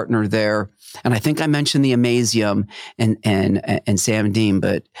 great partner there. And I think I mentioned the Amazium and Sam Dean,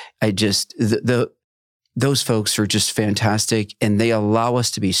 but those folks are just fantastic, and they allow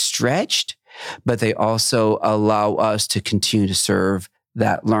us to be stretched, but they also allow us to continue to serve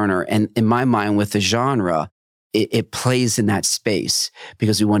that learner. And in my mind, with the genre, it plays in that space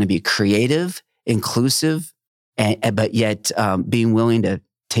because we want to be creative, inclusive, but yet being willing to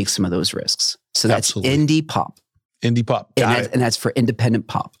take some of those risks. So that's Absolutely. Indie pop. Indie pop. And that's for independent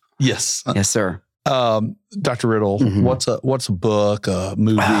pop. Yes. Yes, sir. Dr. Rittle, mm-hmm. what's a book, a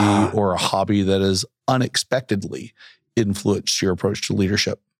movie, or a hobby that has unexpectedly influenced your approach to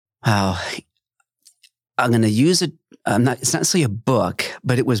leadership? I'm going to use it. It's not necessarily a book,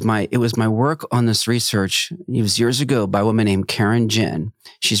 but it was my work on this research. It was years ago by a woman named Karen Jen.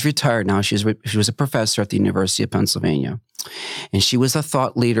 She's retired now. She was a professor at the University of Pennsylvania, and she was a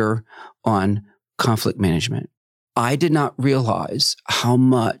thought leader on conflict management. I did not realize how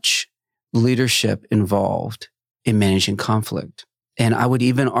much leadership involved in managing conflict. And I would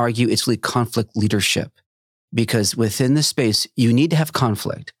even argue it's really conflict leadership, because within the space, you need to have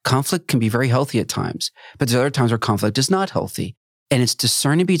conflict. Conflict can be very healthy at times, but there's other times where conflict is not healthy. And it's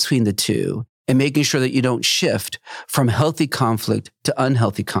discerning between the two and making sure that you don't shift from healthy conflict to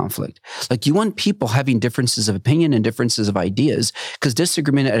unhealthy conflict. Like, you want people having differences of opinion and differences of ideas, because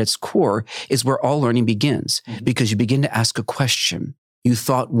disagreement at its core is where all learning begins, because you begin to ask a question. You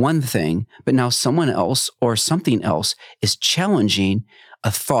thought one thing, but now someone else or something else is challenging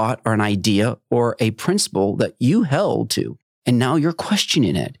a thought or an idea or a principle that you held to. And now you're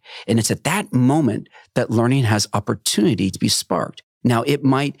questioning it. And it's at that moment that learning has opportunity to be sparked. Now, it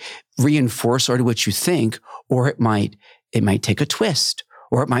might reinforce already what you think, or it might take a twist,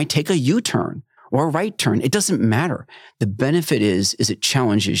 or it might take a U-turn or a right turn. It doesn't matter. The benefit is it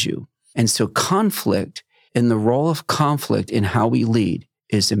challenges you. And so conflict, and the role of conflict in how we lead,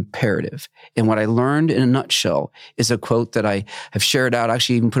 is imperative. And what I learned in a nutshell is a quote that I have shared out. I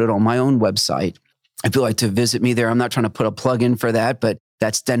actually even put it on my own website. If you'd like to visit me there, I'm not trying to put a plug in for that, but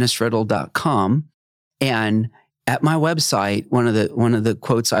that's DennisRittle.com. And at my website, one of the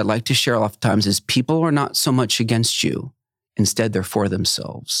quotes I like to share oftentimes is, people are not so much against you. Instead, they're for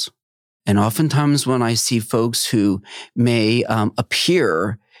themselves. And oftentimes when I see folks who may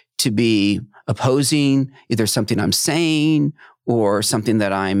appear to be opposing either something I'm saying or something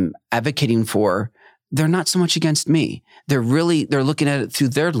that I'm advocating for, they're not so much against me. They're looking at it through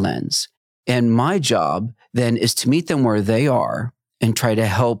their lens. And my job then is to meet them where they are and try to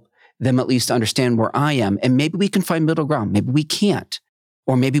help them at least understand where I am. And maybe we can find middle ground. Maybe we can't.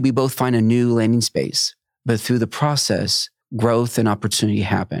 Or maybe we both find a new landing space. But through the process, growth and opportunity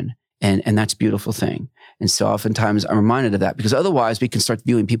happen. And that's a beautiful thing. And so oftentimes I'm reminded of that, because otherwise we can start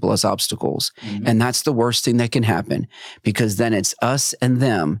viewing people as obstacles. Mm-hmm. And that's the worst thing that can happen, because then it's us and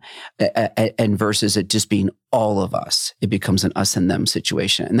them, and versus it just being all of us. It becomes an us and them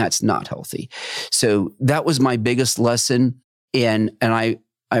situation, and that's not healthy. So that was my biggest lesson. And I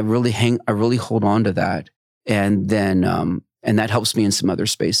really hold on to that. And then, and that helps me in some other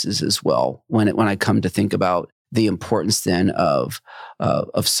spaces as well. When I come to think about the importance then of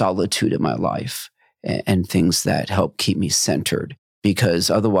solitude in my life, and things that help keep me centered. because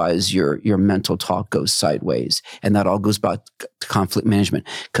otherwise your mental talk goes sideways. And that all goes back to conflict management,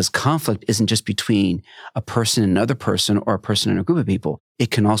 because conflict isn't just between a person and another person or a person and a group of people. It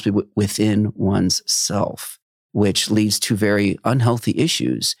can also be within one's self, which leads to very unhealthy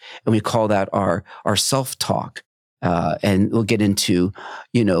issues. And we call that our self-talk. And we'll get into,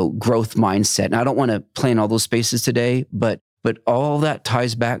 growth mindset. And I don't want to play in all those spaces today, but all that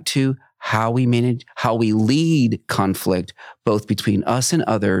ties back to how we manage, how we lead conflict, both between us and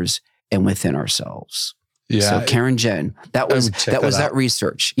others and within ourselves. Yeah. So Karen Jen, that was that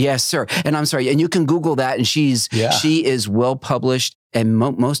research. Yes, sir. And I'm sorry. And you can Google that. And she is well published, and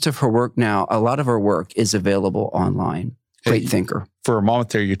most of her work now, a lot of her work is available online. Great thinker. For a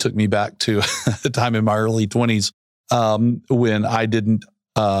moment there, you took me back to a time in my early 20s when I didn't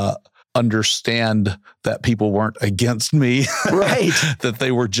understand that people weren't against me, right? That they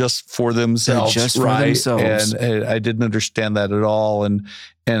were just for themselves, for themselves. And I didn't understand that at all. And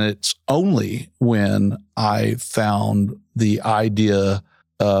it's only when I found the idea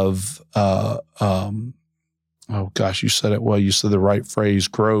of, oh gosh, you said it well. You said the right phrase,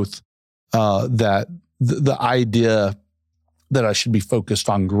 growth. That the idea that I should be focused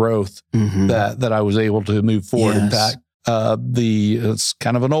on growth, that I was able to move forward. Yes. In fact, it's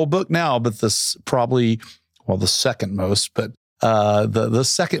kind of an old book now, but this probably, the second most, but the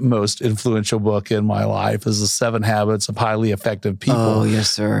second most influential book in my life is The 7 Habits of Highly Effective People. Oh,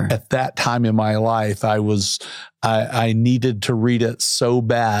 yes, sir. At that time in my life, I needed to read it so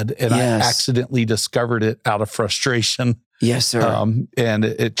bad, and I accidentally discovered it out of frustration. Yes, sir. And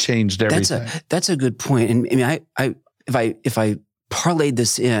it changed everything. That's a good point. And I mean, if I parlayed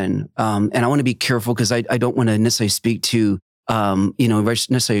this in, and I want to be careful because I don't want to necessarily speak to,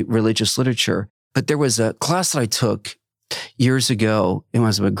 necessarily religious literature, but there was a class that I took years ago. It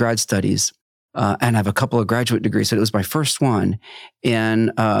was with grad studies, and I have a couple of graduate degrees. So it was my first one.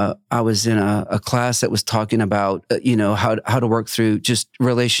 And I was in a class that was talking about, how to work through just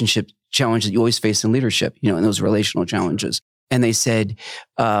relationship challenges that you always face in leadership, and those relational challenges. And they said,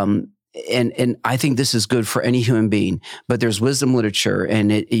 and I think this is good for any human being, but there's wisdom literature,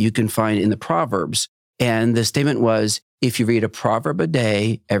 and you can find in the Proverbs. And the statement was, if you read a proverb a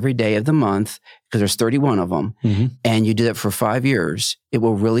day, every day of the month, because there's 31 of them, and you do that for 5 years, it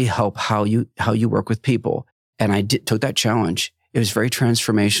will really help how you work with people. And I took that challenge. It was very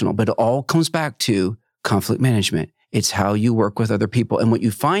transformational, but it all comes back to conflict management. It's how you work with other people. And what you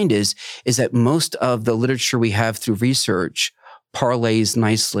find is that most of the literature we have through research parlays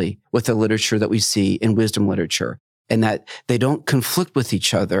nicely with the literature that we see in wisdom literature, and that they don't conflict with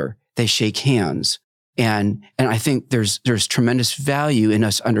each other. They shake hands. And I think there's tremendous value in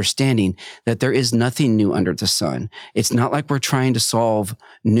us understanding that there is nothing new under the sun. It's not like we're trying to solve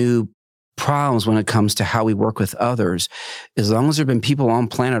new problems when it comes to how we work with others. As long as there have been people on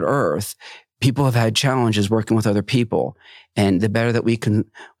planet Earth, people have had challenges working with other people. And the better that we can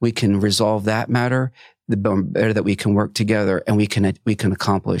resolve that matter, the better that we can work together, and we can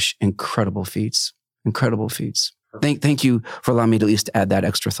accomplish incredible feats. Thank you for allowing me to at least add that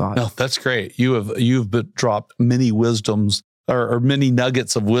extra thought. No, that's great. You've dropped many wisdoms or many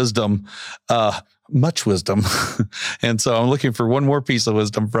nuggets of wisdom, much wisdom. And so I'm looking for one more piece of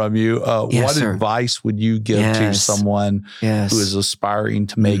wisdom from you. What advice would you give to someone who is aspiring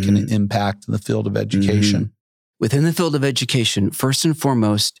to make an impact in the field of education? Within the field of education, first and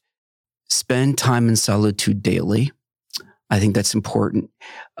foremost, spend time in solitude daily. I think that's important.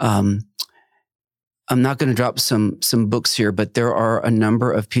 I'm not going to drop some books here, but there are a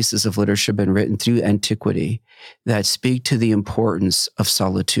number of pieces of literature been written through antiquity that speak to the importance of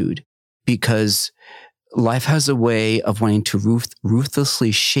solitude, because life has a way of wanting to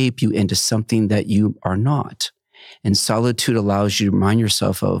ruthlessly shape you into something that you are not. And solitude allows you to remind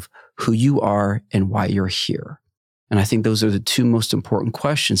yourself of who you are and why you're here. And I think those are the two most important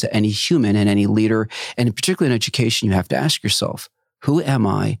questions that any human and any leader, and particularly in education, you have to ask yourself. Who am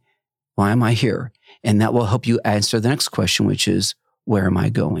I? Why am I here? And that will help you answer the next question, which is, where am I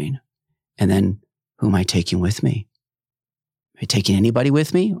going? And then, who am I taking with me? Am I taking anybody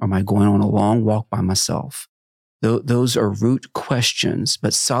with me, or am I going on a long walk by myself? Those are root questions,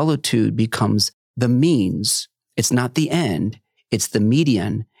 but solitude becomes the means. It's not the end. It's the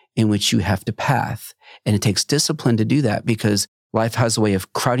median in which you have to path. And it takes discipline to do that, because life has a way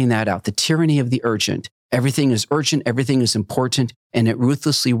of crowding that out. The tyranny of the urgent. Everything is urgent. Everything is important. And it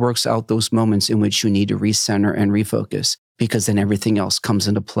ruthlessly works out those moments in which you need to recenter and refocus, because then everything else comes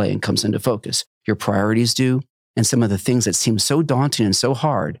into play and comes into focus. Your priorities do. And some of the things that seem so daunting and so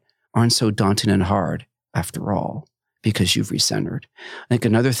hard aren't so daunting and hard after all, because you've recentered. I think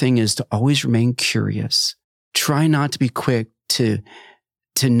another thing is to always remain curious. try not to be quick to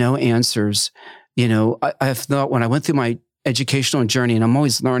know answers. I've thought when I went through my educational journey, and I'm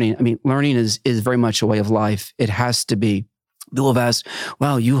always learning. I mean, learning is very much a way of life. It has to be. People have asked,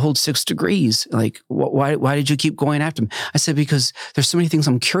 wow, you hold 6 degrees. Like, why did you keep going after them? I said, because there's so many things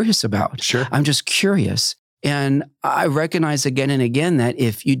I'm curious about. Sure. I'm just curious. And I recognize again and again that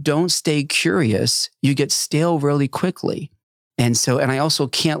if you don't stay curious, you get stale really quickly. And I also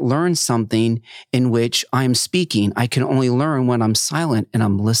can't learn something in which I'm speaking. I can only learn when I'm silent and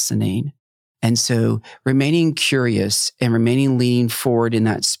I'm listening. And so remaining curious and remaining leaning forward in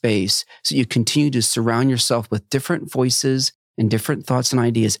that space, so you continue to surround yourself with different voices and different thoughts and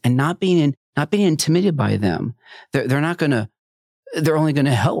ideas, and not being intimidated by them. They're only going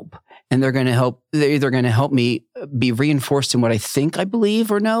to help. And they're either going to help me be reinforced in what I think I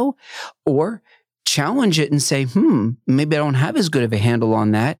believe or know, or challenge it and say, maybe I don't have as good of a handle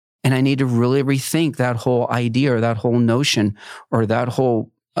on that. And I need to really rethink that whole idea or that whole notion or that whole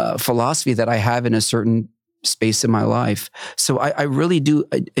philosophy that I have in a certain space in my life. So I really do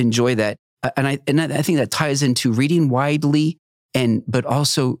enjoy that. And I think that ties into reading widely but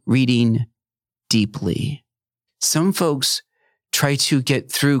also reading deeply. Some folks try to get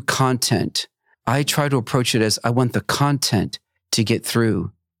through content. I try to approach it as I want the content to get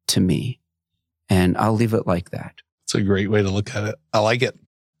through to me. And I'll leave it like that. It's a great way to look at it. I like it.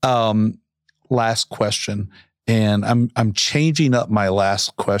 Last question. And I'm changing up my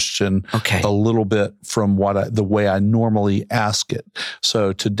last question a little bit from the way I normally ask it.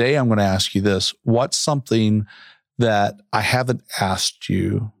 So today I'm going to ask you this. What's something that I haven't asked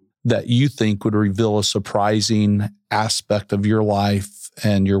you that you think would reveal a surprising aspect of your life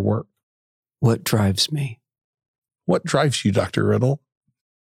and your work? What drives me? What drives you, Dr. Rittle?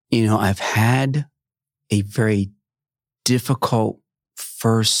 I've had a very difficult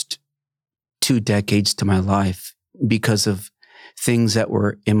first 2 decades to my life because of things that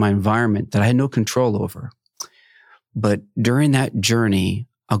were in my environment that I had no control over. But during that journey,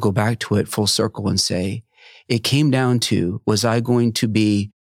 I'll go back to it full circle and say, it came down to, was I going to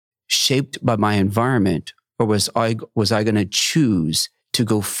be shaped by my environment, or was I going to choose to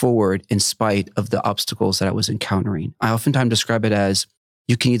go forward in spite of the obstacles that I was encountering? I oftentimes describe it as,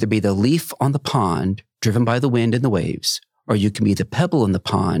 you can either be the leaf on the pond driven by the wind and the waves, or you can be the pebble in the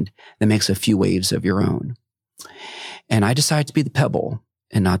pond that makes a few waves of your own. And I decided to be the pebble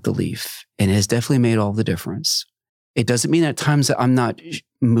and not the leaf. And it has definitely made all the difference. It doesn't mean at times that I'm not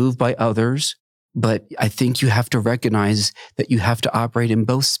moved by others, but I think you have to recognize that you have to operate in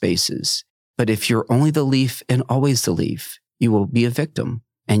both spaces. But if you're only the leaf and always the leaf, you will be a victim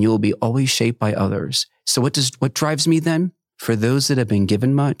and you will be always shaped by others. So what drives me then? For those that have been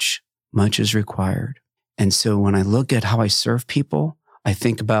given much, much is required. And so when I look at how I serve people, I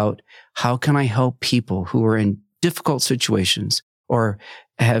think about how can I help people who are in difficult situations or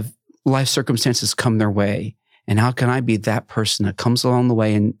have life circumstances come their way, and how can I be that person that comes along the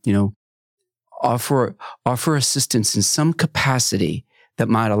way and offer assistance in some capacity that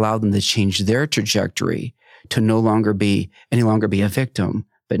might allow them to change their trajectory to no longer be a victim,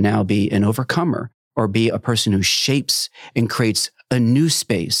 but now be an overcomer, or be a person who shapes and creates a new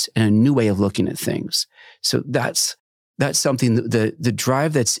space and a new way of looking at things. So that's something that the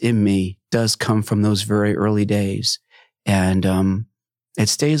drive that's in me does come from those very early days. And it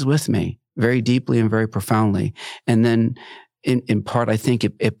stays with me very deeply and very profoundly. And then in part, I think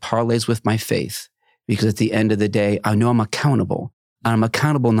it parlays with my faith, because at the end of the day, I know I'm accountable. And I'm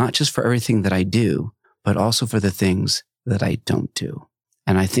accountable not just for everything that I do, but also for the things that I don't do.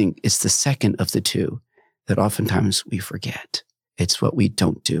 And I think it's the second of the two that oftentimes we forget. It's what we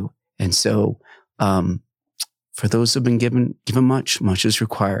don't do. And so for those who have been given much, much is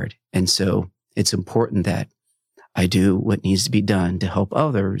required. And so it's important that I do what needs to be done to help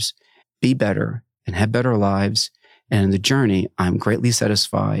others be better and have better lives. And in the journey, I'm greatly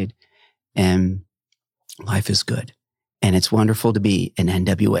satisfied and life is good. And it's wonderful to be in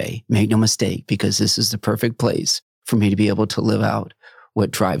NWA. Make no mistake, because this is the perfect place for me to be able to live out what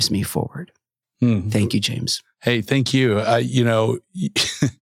drives me forward. Thank you, James. Hey, thank you. I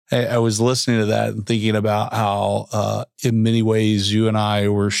was listening to that and thinking about how in many ways you and I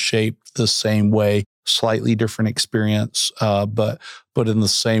were shaped the same way, slightly different experience, but in the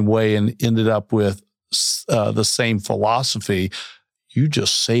same way, and ended up with the same philosophy. You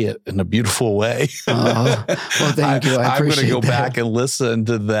just say it in a beautiful way. Well, thank you. I appreciate I'm going to go that. back and listen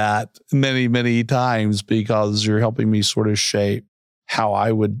to that many, many times, because you're helping me sort of shape how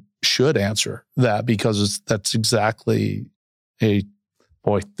I should answer that, because that's exactly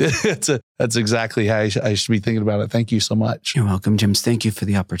Boy, that's exactly how I should be thinking about it. Thank you so much. You're welcome, James. Thank you for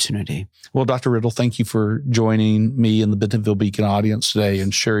the opportunity. Well, Dr. Rittle, thank you for joining me and the Bentonville Beacon audience today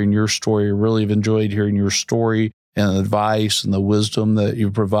and sharing your story. I really have enjoyed hearing your story and the advice and the wisdom that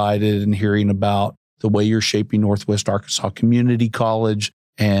you've provided and hearing about the way you're shaping Northwest Arkansas Community College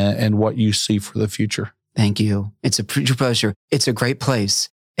and what you see for the future. Thank you. It's a true pleasure. It's a great place.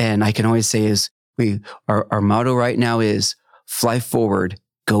 And I can always say is our motto right now is fly forward,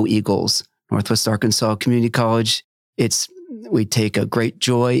 go Eagles. Northwest Arkansas Community College. We take a great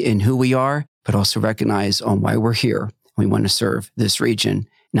joy in who we are, but also recognize on why we're here. We want to serve this region,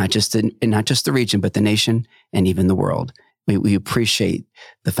 not just the region, but the nation and even the world. We appreciate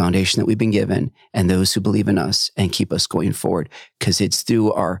the foundation that we've been given and those who believe in us and keep us going forward, because it's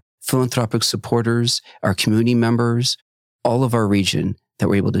through our philanthropic supporters, our community members, all of our region that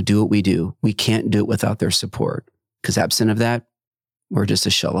we're able to do what we do. We can't do it without their support, because absent of that, we're just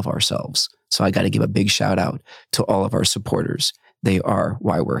a shell of ourselves. So I got to give a big shout out to all of our supporters. They are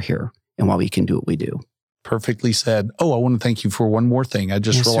why we're here and why we can do what we do. Perfectly said. Oh, I want to thank you for one more thing. I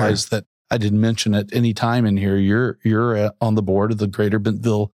just realized that I didn't mention it any time in here. You're on the board of the Greater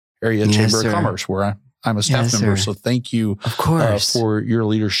Bentonville Area Chamber of Commerce, where I'm a staff member. So thank you for your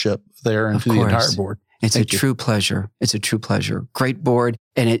leadership there and to the entire board. It's a true pleasure. It's a true pleasure. Great board,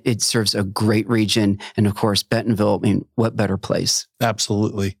 and it serves a great region. And of course, Bentonville, I mean, what better place?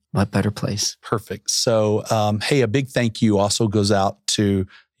 Absolutely. What better place? Perfect. So, hey, a big thank you also goes out to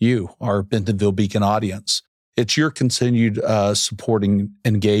you, our Bentonville Beacon audience. It's your continued supporting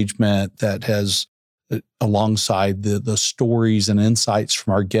engagement that has, alongside the stories and insights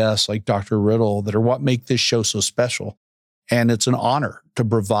from our guests like Dr. Rittle, that are what make this show so special. And it's an honor to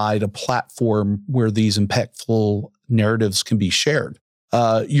provide a platform where these impactful narratives can be shared.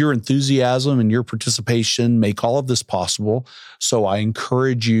 Your enthusiasm and your participation make all of this possible. So I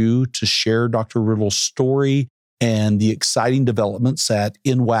encourage you to share Dr. Rittle's story and the exciting developments at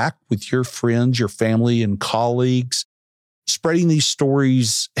NWACC with your friends, your family, and colleagues. Spreading these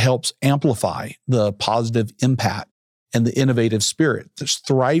stories helps amplify the positive impact and the innovative spirit that's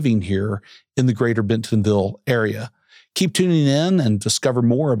thriving here in the greater Bentonville area. Keep tuning in and discover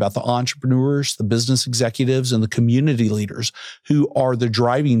more about the entrepreneurs, the business executives, and the community leaders who are the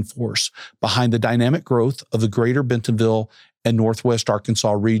driving force behind the dynamic growth of the greater Bentonville and Northwest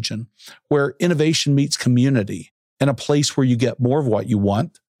Arkansas region, where innovation meets community, and a place where you get more of what you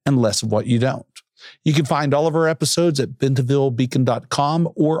want and less of what you don't. You can find all of our episodes at bentonvillebeacon.com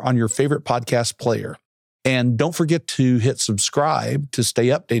or on your favorite podcast player. And don't forget to hit subscribe to stay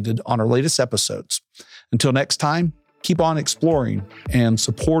updated on our latest episodes. Until next time, keep on exploring and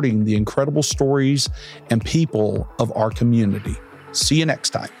supporting the incredible stories and people of our community. See you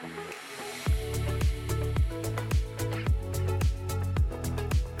next time.